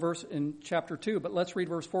back with a verse in chapter 2, but let's read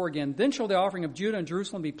verse 4 again. Then shall the offering of Judah and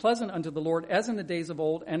Jerusalem be pleasant unto the Lord, as in the days of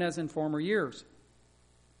old and as in former years.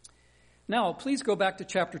 Now, please go back to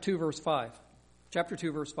chapter 2, verse 5. Chapter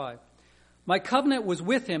 2, verse 5. My covenant was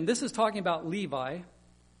with him. This is talking about Levi.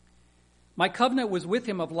 My covenant was with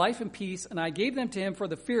him of life and peace, and I gave them to him for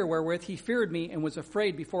the fear wherewith he feared me and was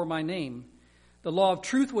afraid before my name. The law of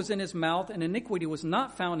truth was in his mouth, and iniquity was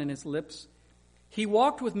not found in his lips. He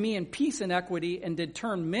walked with me in peace and equity, and did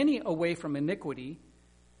turn many away from iniquity.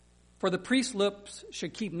 For the priest's lips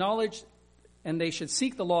should keep knowledge, and they should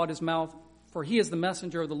seek the law at his mouth, for he is the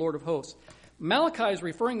messenger of the Lord of hosts. Malachi is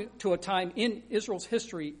referring to a time in Israel's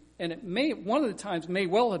history, and one of the times may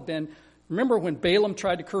well have been, remember when Balaam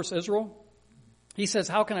tried to curse Israel? He says,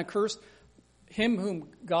 how can I curse him whom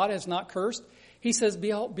God has not cursed? He says,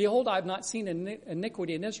 behold, I have not seen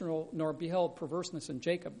iniquity in Israel, nor beheld perverseness in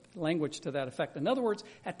Jacob. Language to that effect. In other words,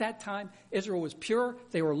 at that time, Israel was pure,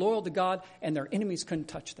 they were loyal to God, and their enemies couldn't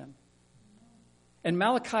touch them. And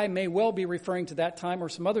Malachi may well be referring to that time or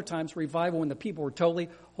some other times, revival, when the people were totally,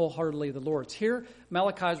 wholeheartedly the Lord's. Here,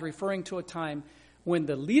 Malachi is referring to a time when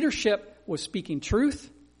the leadership was speaking truth,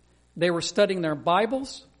 they were studying their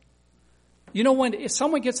Bibles. You know, if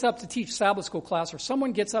someone gets up to teach Sabbath school class or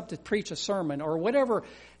someone gets up to preach a sermon or whatever,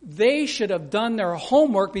 they should have done their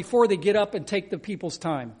homework before they get up and take the people's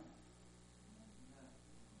time.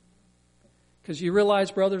 Because you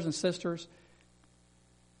realize, brothers and sisters,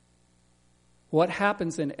 what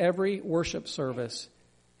happens in every worship service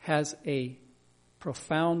has a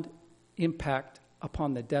profound impact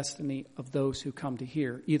upon the destiny of those who come to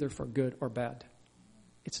hear, either for good or bad.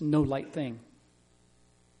 It's no light thing.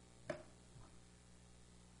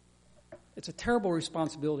 It's a terrible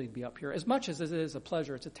responsibility to be up here. As much as it is a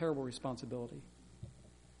pleasure, it's a terrible responsibility.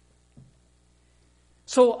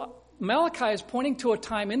 So Malachi is pointing to a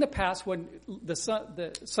time in the past when the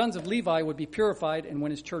sons of Levi would be purified and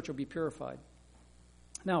when his church would be purified.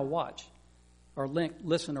 Now watch, or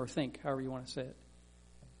listen or think, however you want to say it.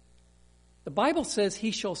 The Bible says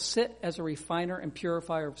he shall sit as a refiner and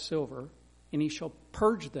purifier of silver, and he shall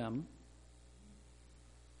purge them.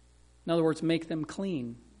 In other words, make them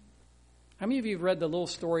clean. How many of you have read the little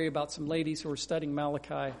story about some ladies who were studying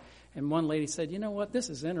Malachi, and one lady said, you know what, this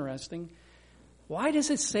is interesting. Why does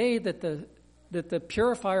it say that the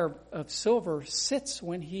purifier of silver sits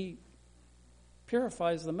when he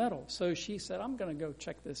purifies the metal? So she said, I'm going to go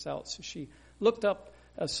check this out. So she looked up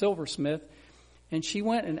a silversmith, and she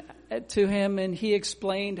went to him, and he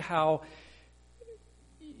explained how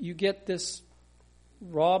you get this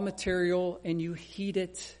raw material and you heat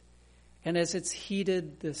it. And as it's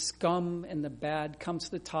heated, the scum and the bad comes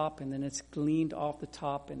to the top, and then it's gleaned off the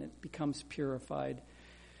top, and it becomes purified.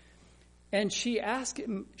 And she asked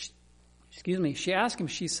him,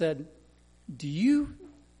 she said, do you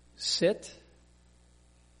sit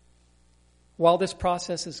while this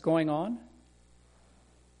process is going on?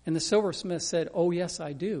 And the silversmith said, oh, yes,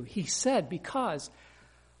 I do. He said, because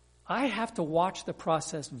I have to watch the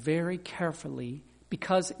process very carefully,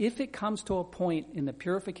 because if it comes to a point in the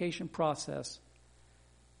purification process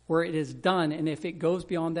where it is done, and if it goes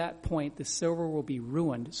beyond that point, the silver will be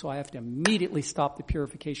ruined. So I have to immediately stop the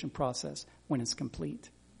purification process when it's complete.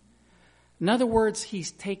 In other words,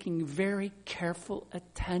 he's taking very careful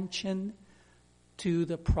attention to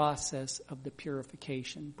the process of the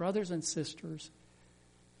purification. Brothers and sisters,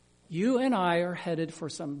 you and I are headed for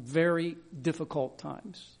some very difficult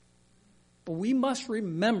times. But we must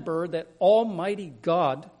remember that Almighty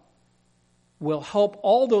God will help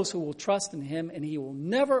all those who will trust in him, and he will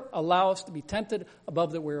never allow us to be tempted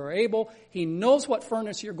above that we are able. He knows what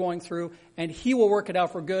furnace you're going through, and he will work it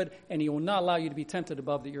out for good, and he will not allow you to be tempted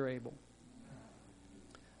above that you're able.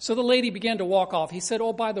 So the lady began to walk off. He said,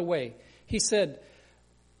 oh, by the way, he said,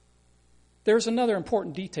 there's another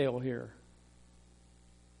important detail here.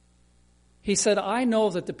 He said, I know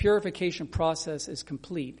that the purification process is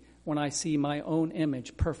complete when I see my own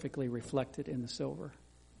image perfectly reflected in the silver.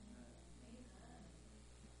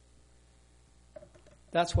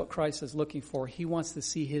 That's what Christ is looking for. He wants to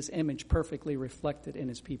see his image perfectly reflected in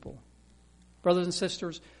his people. Brothers and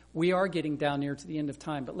sisters, we are getting down near to the end of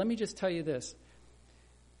time, but let me just tell you this.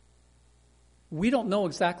 We don't know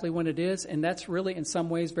exactly when it is, and that's really in some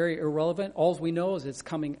ways very irrelevant. All we know is it's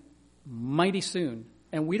coming mighty soon,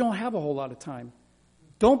 and we don't have a whole lot of time.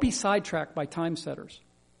 Don't be sidetracked by time setters.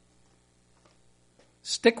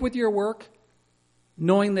 Stick with your work,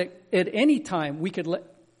 knowing that at any time we could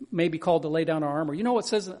may be called to lay down our armor. You know what it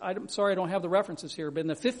says, I'm sorry I don't have the references here, but in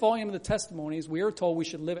the 5th volume of the Testimonies, we are told we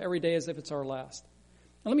should live every day as if it's our last.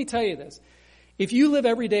 Now let me tell you this. If you live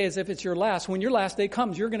every day as if it's your last, when your last day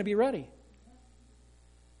comes, you're going to be ready.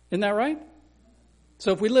 Isn't that right?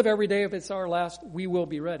 So if we live every day if it's our last, we will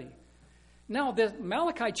be ready. Now, the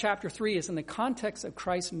Malachi chapter 3 is in the context of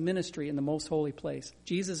Christ's ministry in the most holy place.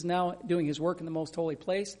 Jesus is now doing his work in the most holy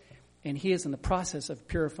place, and he is in the process of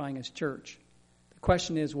purifying his church. The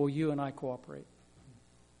question is, will you and I cooperate?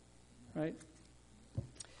 Right?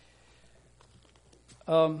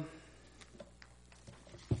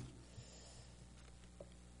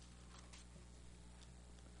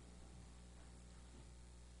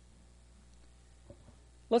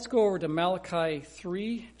 Let's go over to Malachi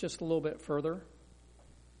 3 just a little bit further,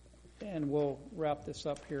 and we'll wrap this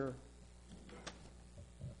up here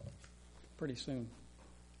pretty soon.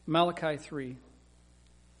 Malachi 3,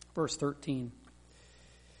 verse 13.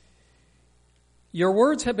 Your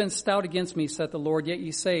words have been stout against me, saith the Lord, yet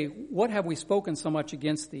ye say, what have we spoken so much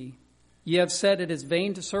against thee? Ye have said, it is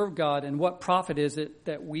vain to serve God, and what profit is it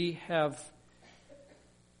that we have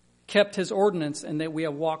kept his ordinance, and that we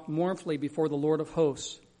have walked mournfully before the Lord of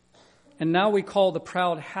hosts? And now we call the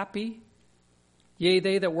proud happy. Yea,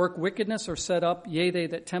 they that work wickedness are set up. Yea, they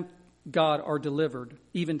that tempt God are delivered,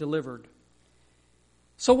 even delivered.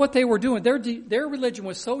 So what they were doing, their religion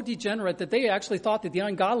was so degenerate that they actually thought that the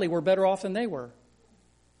ungodly were better off than they were.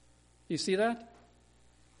 You see that?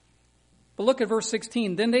 But look at verse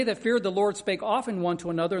 16. Then they that feared the Lord spake often one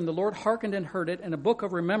to another, and the Lord hearkened and heard it, and a book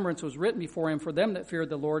of remembrance was written before him for them that feared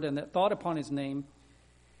the Lord and that thought upon his name.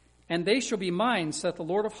 And they shall be mine, saith the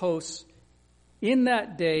Lord of hosts, in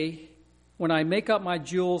that day when I make up my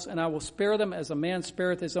jewels, and I will spare them as a man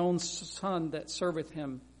spareth his own son that serveth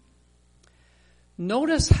him.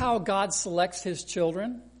 Notice how God selects his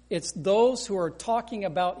children. It's those who are talking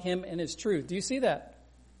about him and his truth. Do you see that?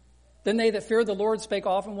 Then they that feared the Lord spake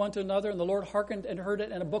often one to another, and the Lord hearkened and heard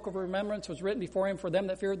it, and a book of remembrance was written before him for them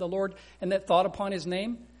that feared the Lord and that thought upon his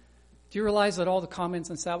name. Do you realize that all the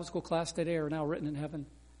comments in Sabbath school class today are now written in heaven?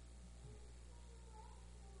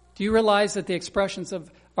 Do you realize that the expressions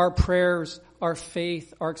of our prayers, our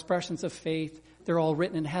faith, our expressions of faith, they're all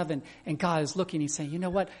written in heaven? And God is looking, he's saying, you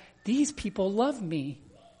know what? These people love me.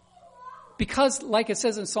 Because, like it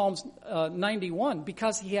says in Psalms 91,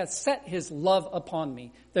 because he has set his love upon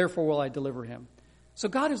me, therefore will I deliver him. So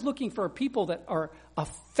God is looking for people that are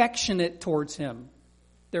affectionate towards him.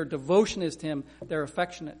 Their devotion is to him. They're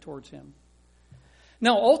affectionate towards him.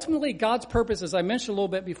 Now, ultimately, God's purpose, as I mentioned a little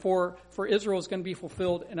bit before, for Israel is going to be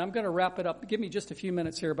fulfilled. And I'm going to wrap it up. Give me just a few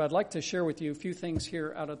minutes here, but I'd like to share with you a few things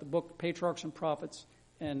here out of the book Patriarchs and Prophets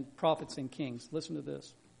and Kings. Listen to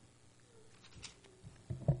this.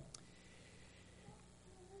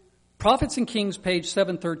 Prophets and Kings, page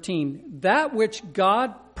 713. That which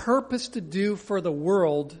God purposed to do for the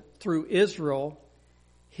world through Israel,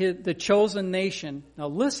 the chosen nation. Now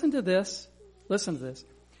listen to this. Listen to this.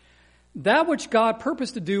 That which God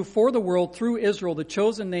purposed to do for the world through Israel, the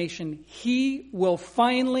chosen nation, he will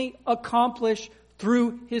finally accomplish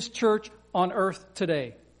through his church on earth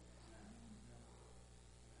today.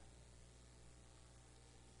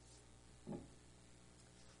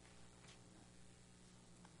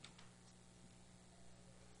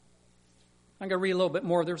 I'm going to read a little bit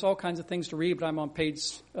more. There's all kinds of things to read, but I'm on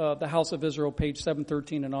the House of Israel, page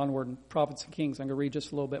 713 and onward, and Prophets and Kings. I'm going to read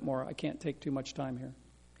just a little bit more. I can't take too much time here.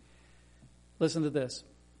 Listen to this.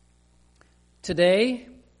 Today,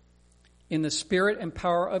 in the spirit and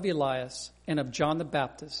power of Elias and of John the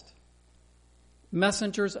Baptist,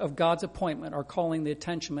 messengers of God's appointment are calling the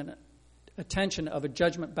attention of a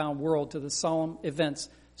judgment-bound world to the solemn events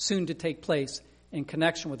soon to take place in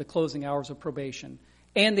connection with the closing hours of probation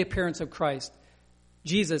and the appearance of Christ,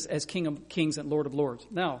 Jesus as King of Kings and Lord of Lords.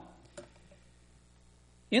 Now,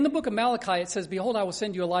 in the book of Malachi, it says, Behold, I will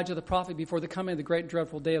send you Elijah the prophet before the coming of the great and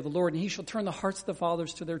dreadful day of the Lord, and he shall turn the hearts of the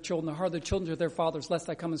fathers to their children, the heart of the children to their fathers, lest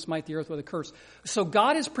I come and smite the earth with a curse. So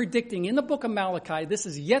God is predicting in the book of Malachi, this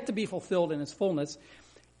is yet to be fulfilled in its fullness,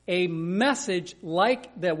 a message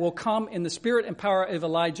like that will come in the spirit and power of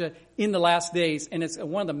Elijah in the last days. And it's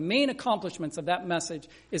one of the main accomplishments of that message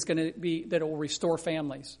is going to be that it will restore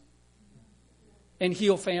families and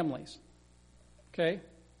heal families. Okay?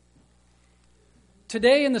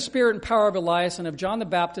 Today, in the spirit and power of Elias and of John the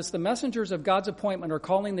Baptist, the messengers of God's appointment are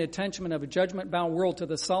calling the attention of a judgment-bound world to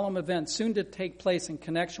the solemn event soon to take place in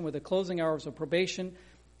connection with the closing hours of probation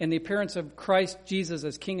and the appearance of Christ Jesus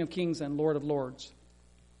as King of Kings and Lord of Lords.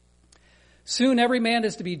 Soon every man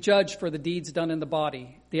is to be judged for the deeds done in the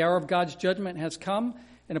body. The hour of God's judgment has come,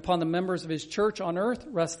 and upon the members of his church on earth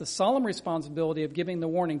rests the solemn responsibility of giving the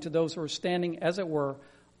warning to those who are standing, as it were,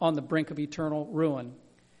 on the brink of eternal ruin.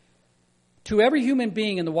 To every human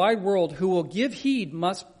being in the wide world who will give heed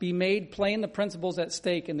must be made plain the principles at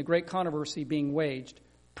stake in the great controversy being waged,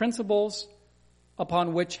 principles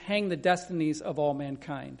upon which hang the destinies of all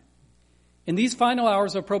mankind. In these final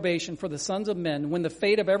hours of probation for the sons of men, when the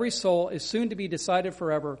fate of every soul is soon to be decided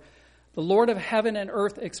forever, the Lord of heaven and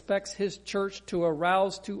earth expects his church to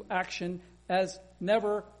arouse to action as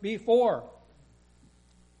never before.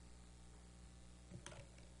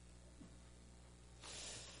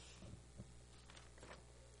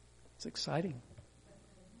 It's exciting.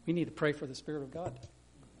 We need to pray for the Spirit of God,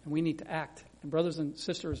 and we need to act. And brothers and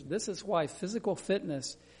sisters, this is why physical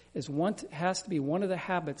fitness has to be one of the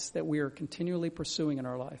habits that we are continually pursuing in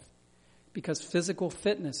our life, because physical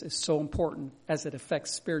fitness is so important as it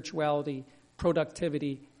affects spirituality,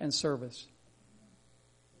 productivity, and service.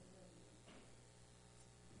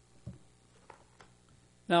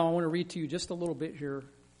 Now, I want to read to you just a little bit here.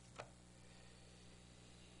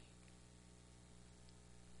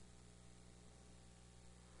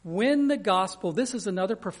 When the gospel, this is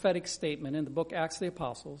another prophetic statement in the book Acts of the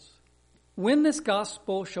Apostles. When this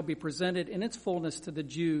gospel shall be presented in its fullness to the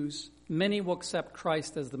Jews, many will accept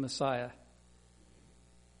Christ as the Messiah.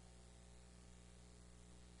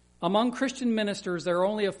 Among Christian ministers, there are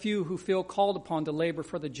only a few who feel called upon to labor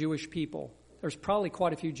for the Jewish people. There's probably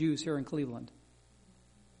quite a few Jews here in Cleveland.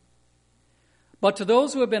 But to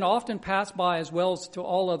those who have been often passed by, as well as to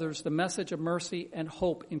all others, the message of mercy and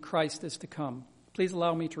hope in Christ is to come. Please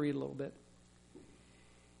allow me to read a little bit.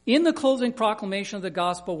 In the closing proclamation of the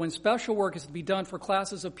gospel, when special work is to be done for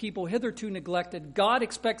classes of people hitherto neglected, God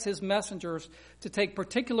expects his messengers to take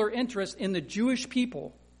particular interest in the Jewish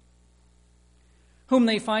people, whom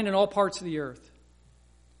they find in all parts of the earth.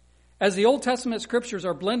 As the Old Testament scriptures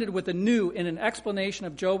are blended with the New in an explanation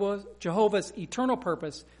of Jehovah's eternal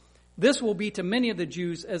purpose, this will be to many of the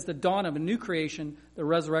Jews as the dawn of a new creation, the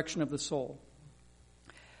resurrection of the soul.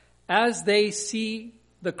 As they see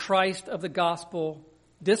the Christ of the gospel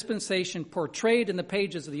dispensation portrayed in the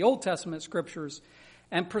pages of the Old Testament scriptures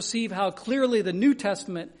and perceive how clearly the New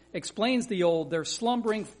Testament explains the Old, their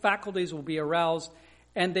slumbering faculties will be aroused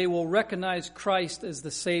and they will recognize Christ as the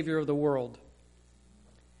Savior of the world.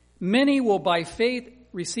 Many will by faith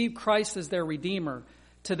receive Christ as their Redeemer.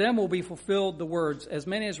 To them will be fulfilled the words, as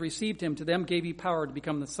many as received him, to them gave he power to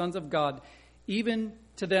become the sons of God, even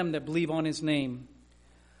to them that believe on his name.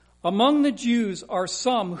 Among the Jews are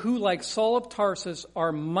some who, like Saul of Tarsus,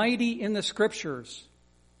 are mighty in the scriptures.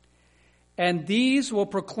 And these will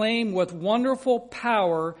proclaim with wonderful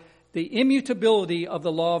power the immutability of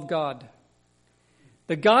the law of God.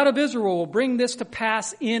 The God of Israel will bring this to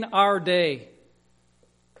pass in our day.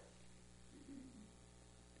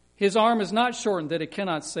 His arm is not shortened that it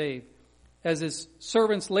cannot save, as his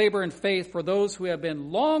servants labor in faith for those who have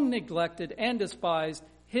been long neglected and despised.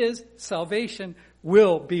 His salvation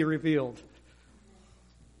will be revealed.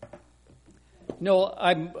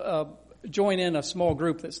 I join in a small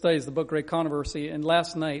group that studies the book Great Controversy, and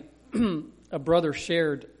last night a brother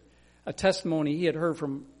shared a testimony he had heard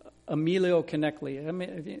from Emilio Konechli.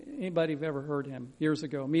 Anybody have ever heard him? Years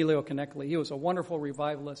ago, Emilio Konechli. He was a wonderful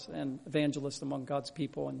revivalist and evangelist among God's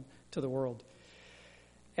people and to the world.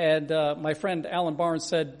 And my friend Alan Barnes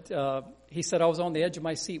said, he said, I was on the edge of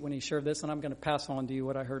my seat when he shared this, and I'm going to pass on to you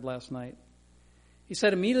what I heard last night. He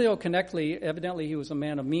said Emilio Konechli, evidently he was a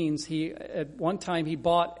man of means. At one time he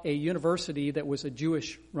bought a university that was a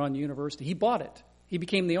Jewish-run university. He bought it. He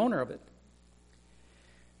became the owner of it.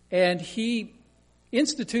 And he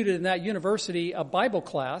instituted in that university a Bible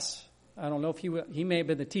class. I don't know if he may have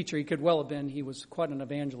been the teacher. He could well have been. He was quite an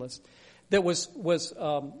evangelist. That was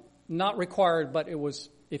not required, but it was,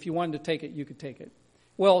 if you wanted to take it, you could take it.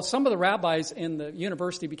 Well, some of the rabbis in the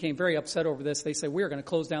university became very upset over this. They said, we are going to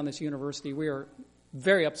close down this university. We are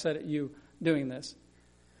very upset at you doing this.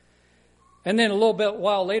 And then a little bit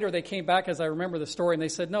while later, they came back, as I remember the story, and they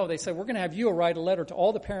said, no, they said, we're going to have you write a letter to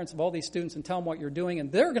all the parents of all these students and tell them what you're doing,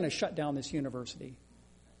 and they're going to shut down this university.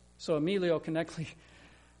 So Emilio Konechli,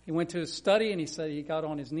 he went to his study, and he said he got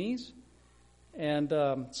on his knees. And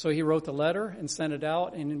so he wrote the letter and sent it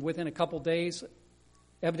out, and within a couple days,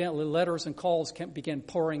 evidently letters and calls began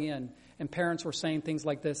pouring in, and parents were saying things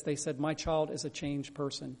like this. They said, my child is a changed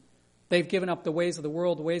person. They've given up the ways of the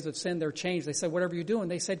world, the ways of sin. They're changed. They said, whatever you're doing.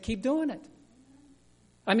 They said, keep doing it.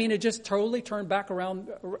 I mean, it just totally turned back around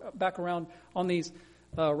on these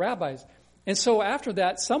rabbis. And so after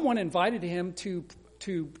that, someone invited him to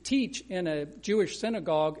teach in a Jewish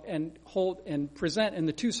synagogue and present in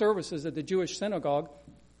the two services at the Jewish synagogue.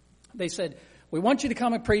 They said, we want you to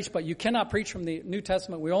come and preach, but you cannot preach from the New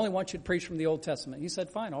Testament. We only want you to preach from the Old Testament. He said,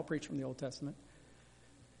 fine, I'll preach from the Old Testament.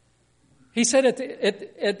 He said at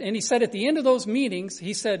the end of those meetings,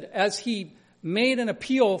 he said, as he made an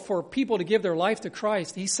appeal for people to give their life to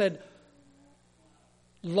Christ, he said,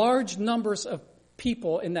 large numbers of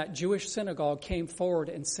people in that Jewish synagogue came forward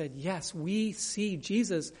and said, yes, we see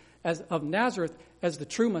Jesus of Nazareth as the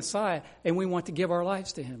true Messiah, and we want to give our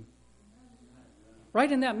lives to him. Right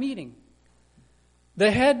in that meeting.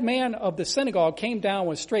 The head man of the synagogue came down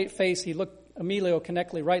with straight face. He looked Emilio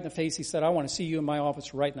Konechli right in the face. He said, I want to see you in my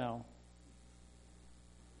office right now.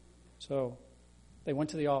 So they went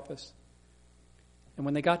to the office. And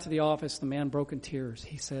when they got to the office, the man broke in tears.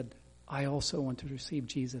 He said, I also want to receive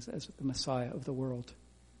Jesus as the Messiah of the world.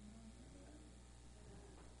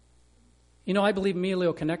 You know, I believe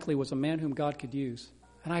Emilio Konechli was a man whom God could use.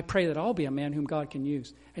 And I pray that I'll be a man whom God can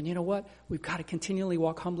use. And you know what? We've got to continually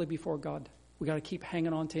walk humbly before God. We've got to keep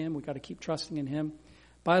hanging on to him. We've got to keep trusting in him.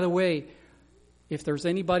 By the way, if there's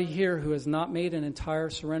anybody here who has not made an entire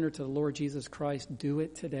surrender to the Lord Jesus Christ, do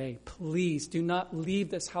it today. Please do not leave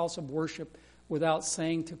this house of worship without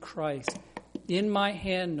saying to Christ, in my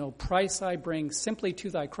hand no price I bring, simply to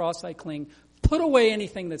thy cross I cling. Put away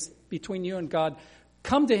anything that's between you and God.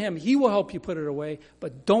 Come to him. He will help you put it away,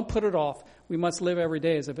 but don't put it off. We must live every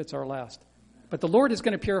day as if it's our last. But the Lord is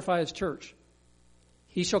going to purify his church.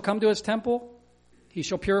 He shall come to his temple. He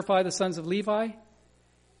shall purify the sons of Levi.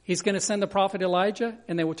 He's going to send the prophet Elijah,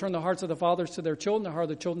 and they will turn the hearts of the fathers to their children, the heart of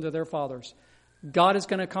the children to their fathers. God is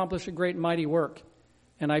going to accomplish a great and mighty work.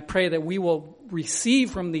 And I pray that we will receive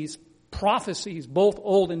from these prophecies, both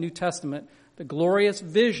Old and New Testament, the glorious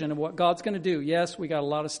vision of what God's going to do. Yes, we got a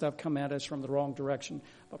lot of stuff come at us from the wrong direction.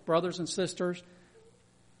 But brothers and sisters,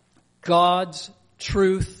 God's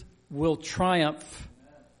truth will triumph.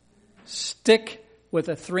 Stick with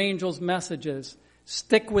the three angels' messages.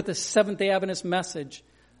 Stick with the Seventh-day Adventist message.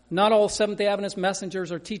 Not all Seventh-day Adventist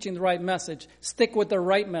messengers are teaching the right message. Stick with the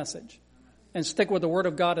right message. And stick with the Word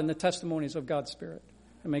of God and the testimonies of God's Spirit.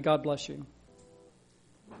 And may God bless you.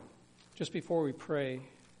 Just before we pray,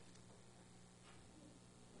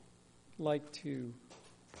 I'd like to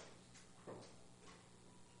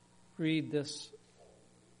read this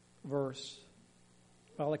verse,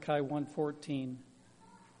 Malachi 1:14.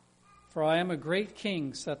 For I am a great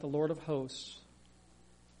king, saith the Lord of hosts,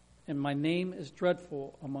 and my name is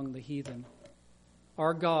dreadful among the heathen.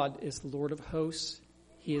 Our God is the Lord of hosts.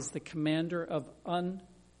 He is the commander of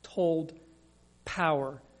untold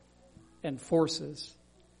power and forces.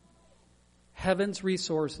 Heaven's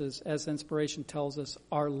resources, as inspiration tells us,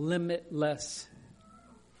 are limitless.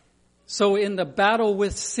 So in the battle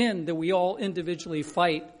with sin that we all individually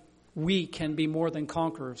fight, we can be more than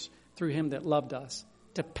conquerors through him that loved us.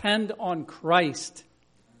 Depend on Christ.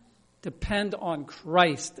 Depend on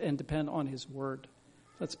Christ and depend on his word.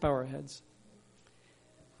 Let's bow our heads.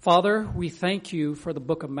 Father, we thank you for the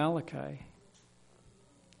book of Malachi.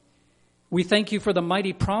 We thank you for the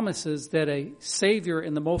mighty promises that a Savior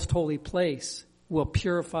in the most holy place will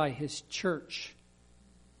purify his church,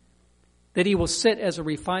 that he will sit as a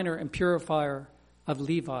refiner and purifier of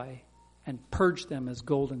Levi and purge them as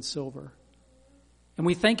gold and silver. And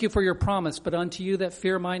we thank you for your promise, but unto you that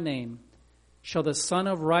fear my name shall the Son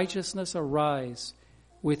of Righteousness arise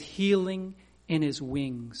with healing in his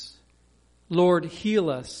wings. Lord, heal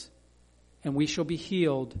us, and we shall be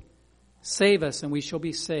healed. Save us, and we shall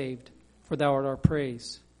be saved, for thou art our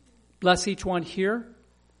praise. Bless each one here,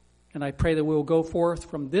 and I pray that we will go forth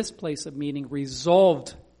from this place of meeting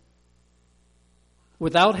resolved,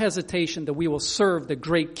 without hesitation, that we will serve the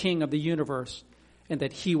great King of the universe, and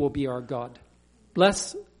that he will be our God.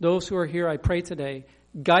 Bless those who are here, I pray today.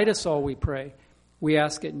 Guide us all, we pray. We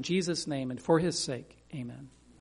ask it in Jesus' name and for his sake. Amen.